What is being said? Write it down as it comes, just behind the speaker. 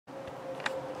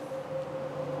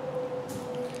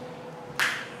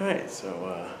Alright,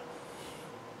 so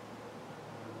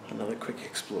another quick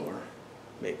explore,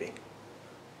 maybe.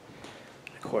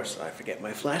 Of course, I forget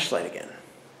my flashlight again.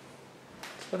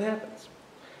 That's what happens.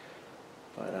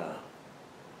 But,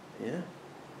 yeah.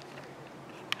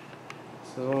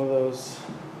 So one of those,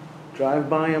 drive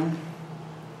by them,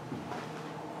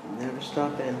 never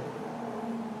stop in.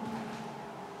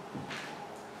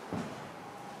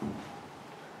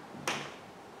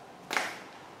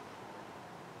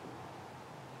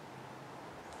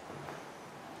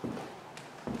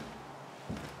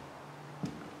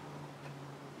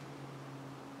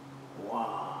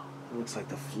 Wow, it looks like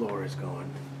the floor is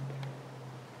going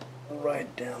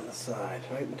right down the side,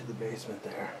 right into the basement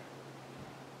there.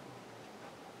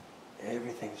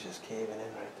 Everything's just caving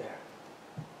in right there.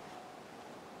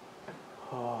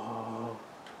 Oh.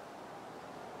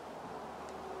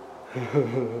 I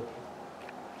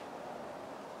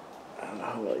don't know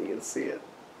how well you can see it.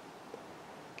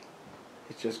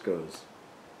 It just goes.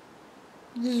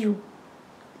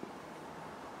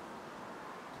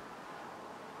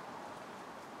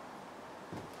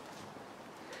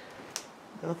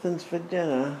 Nothing's for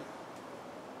dinner.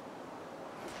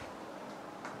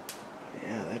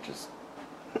 Yeah, that just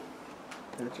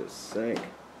sank.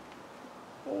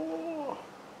 Oh.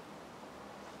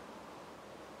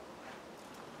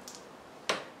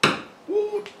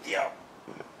 Ooh, yeah.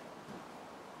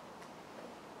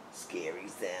 Scary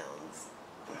sounds.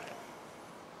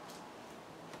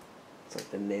 It's like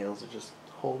the nails are just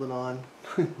holding on.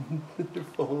 They're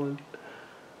falling.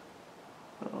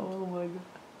 Oh my god.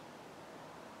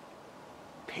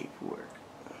 Paperwork.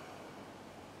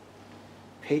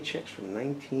 Paychecks from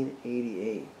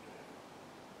 1988.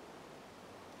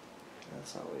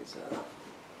 That's always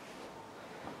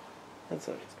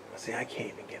see, I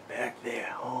can't even get back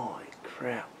there. Holy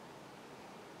crap.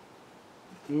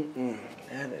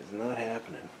 That is not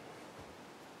happening.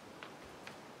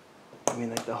 I mean,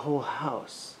 like the whole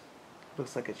house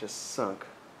looks like it just sunk.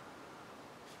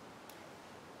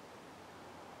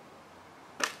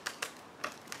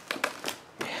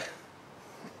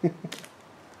 Yeah.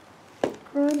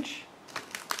 Crunch.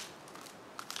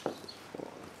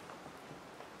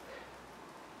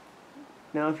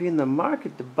 Now, if you're in the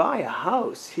market to buy a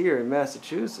house here in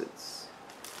Massachusetts,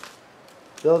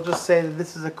 they'll just say that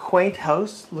this is a quaint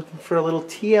house looking for a little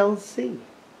TLC.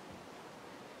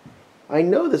 I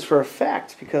know this for a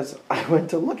fact because I went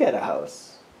to look at a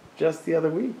house just the other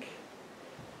week.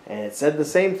 And it said the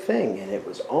same thing, and it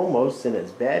was almost in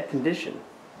as bad condition.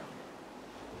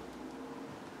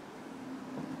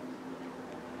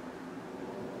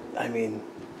 I mean,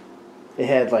 it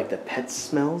had like the pet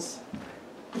smells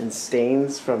and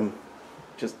stains from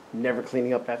just never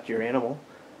cleaning up after your animal.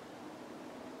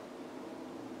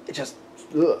 It just,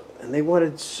 ugh. And they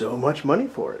wanted so much money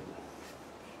for it.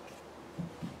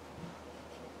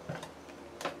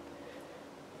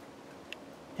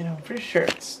 You know, I'm pretty sure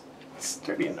it's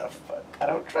sturdy enough, but I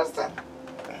don't trust it.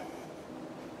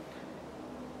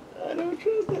 I don't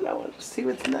trust it. I want to see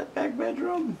what's in that back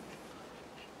bedroom.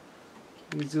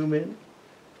 Can we zoom in?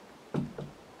 Let's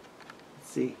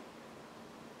see.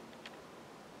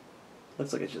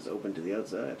 Looks like it's just open to the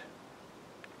outside.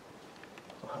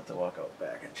 I'll have to walk out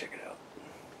back and check it out.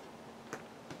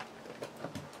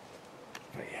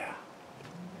 But yeah.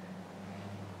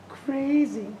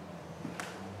 Crazy.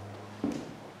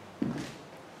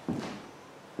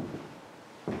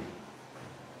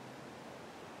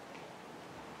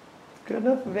 Good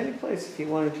enough of any place if you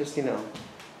want to just, you know,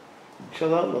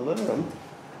 chill out in the living room.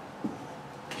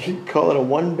 You can call it a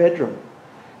one bedroom.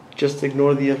 Just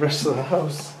ignore the rest of the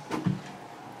house.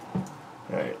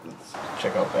 Alright, let's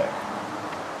check out back.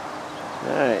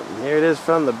 Alright, here it is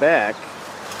from the back.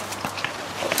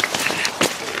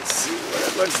 Let's see what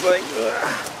it looks like.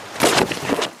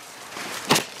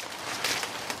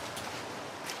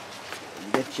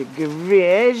 Get your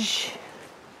garage.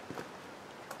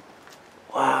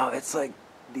 Wow, it's like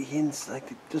the inside,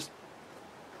 like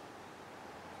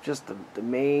just the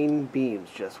main beams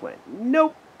just went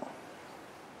nope.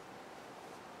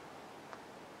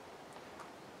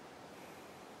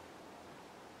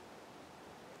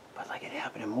 But like it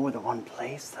happened in more than one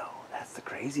place though. That's the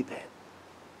crazy bit.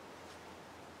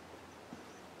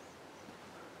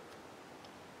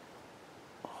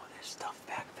 Oh, there's stuff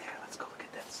back there. Let's go look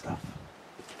at that stuff.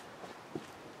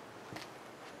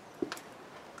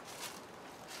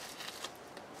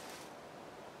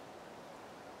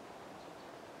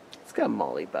 It's got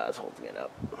molly bars holding it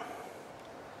up.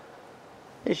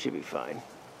 It should be fine.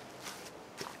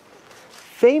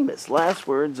 Famous last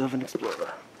words of an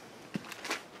explorer.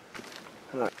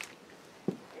 All right.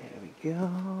 Here we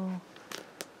go.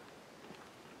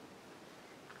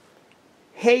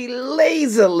 Hey,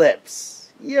 Laser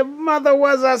Lips, your mother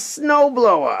was a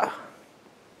snowblower.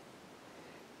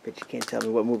 Bet you can't tell me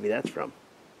what movie that's from.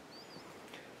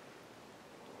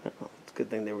 Oh, it's a good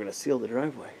thing they were going to seal the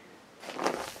driveway. I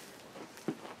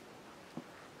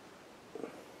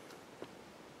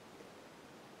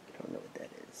don't know what that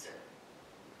is.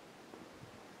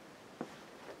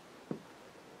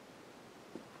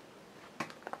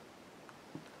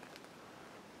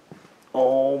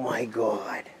 Oh my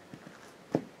God.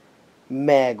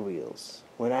 Mag wheels.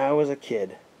 When I was a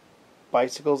kid,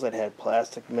 bicycles that had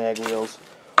plastic mag wheels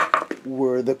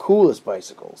were the coolest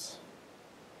bicycles.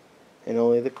 And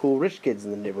only the cool rich kids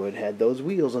in the neighborhood had those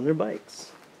wheels on their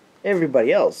bikes.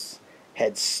 Everybody else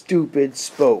had stupid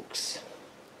spokes.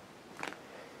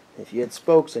 If you had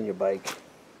spokes on your bike,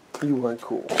 you weren't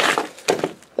cool.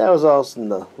 That was also in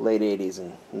the late 80s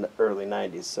and early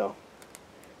 90s, so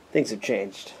things have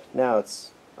changed. Now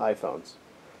it's iPhones.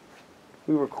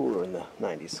 We were cooler in the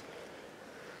 90s.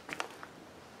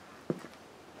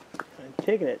 I'm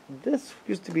taking it. This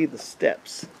used to be the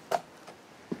steps,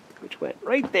 which went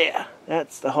right there.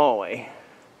 That's the hallway.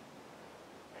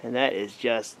 And that is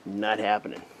just not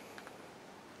happening.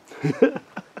 But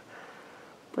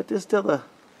there's still a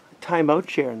timeout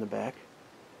chair in the back.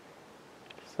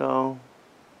 So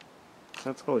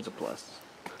that's always a plus.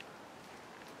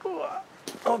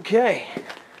 Okay.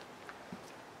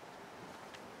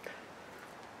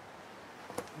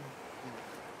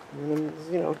 And,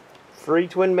 you know, free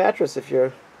twin mattress if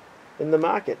you're in the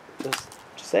market. Just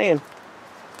saying.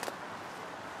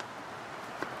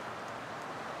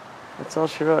 That's all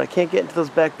she wrote. I can't get into those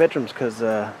back bedrooms because,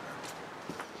 I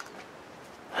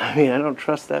mean, I don't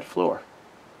trust that floor.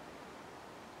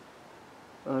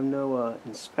 I'm no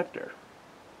inspector.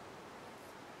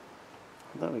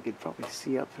 I thought we could probably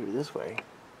see up through this way.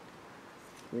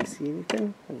 Can we see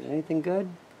anything? Is there anything good?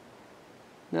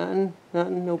 Nothing?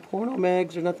 Nothing? No porno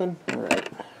mags or nothing? Alright.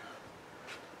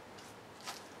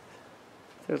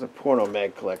 If there's a porno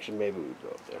mag collection, maybe we'd go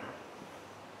up there.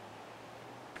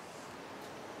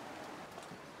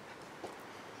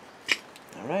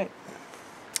 Alright.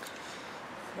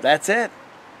 That's it.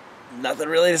 Nothing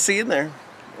really to see in there.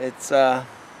 It's, yeah,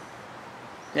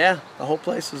 the whole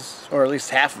place is, or at least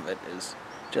half of it is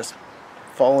just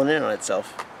falling in on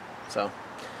itself. So,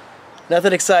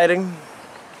 nothing exciting.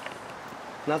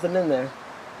 Nothing in there.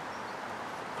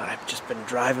 But I've just been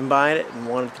driving by it and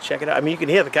wanted to check it out. I mean, you can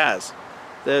hear the cars.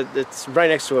 It's right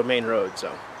next to a main road,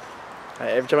 so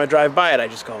every time I drive by it, I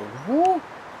just go, woo!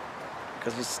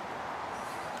 Because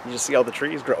you just see all the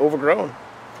trees overgrown.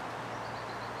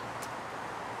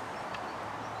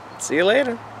 See you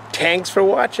later. Thanks for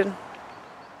watching.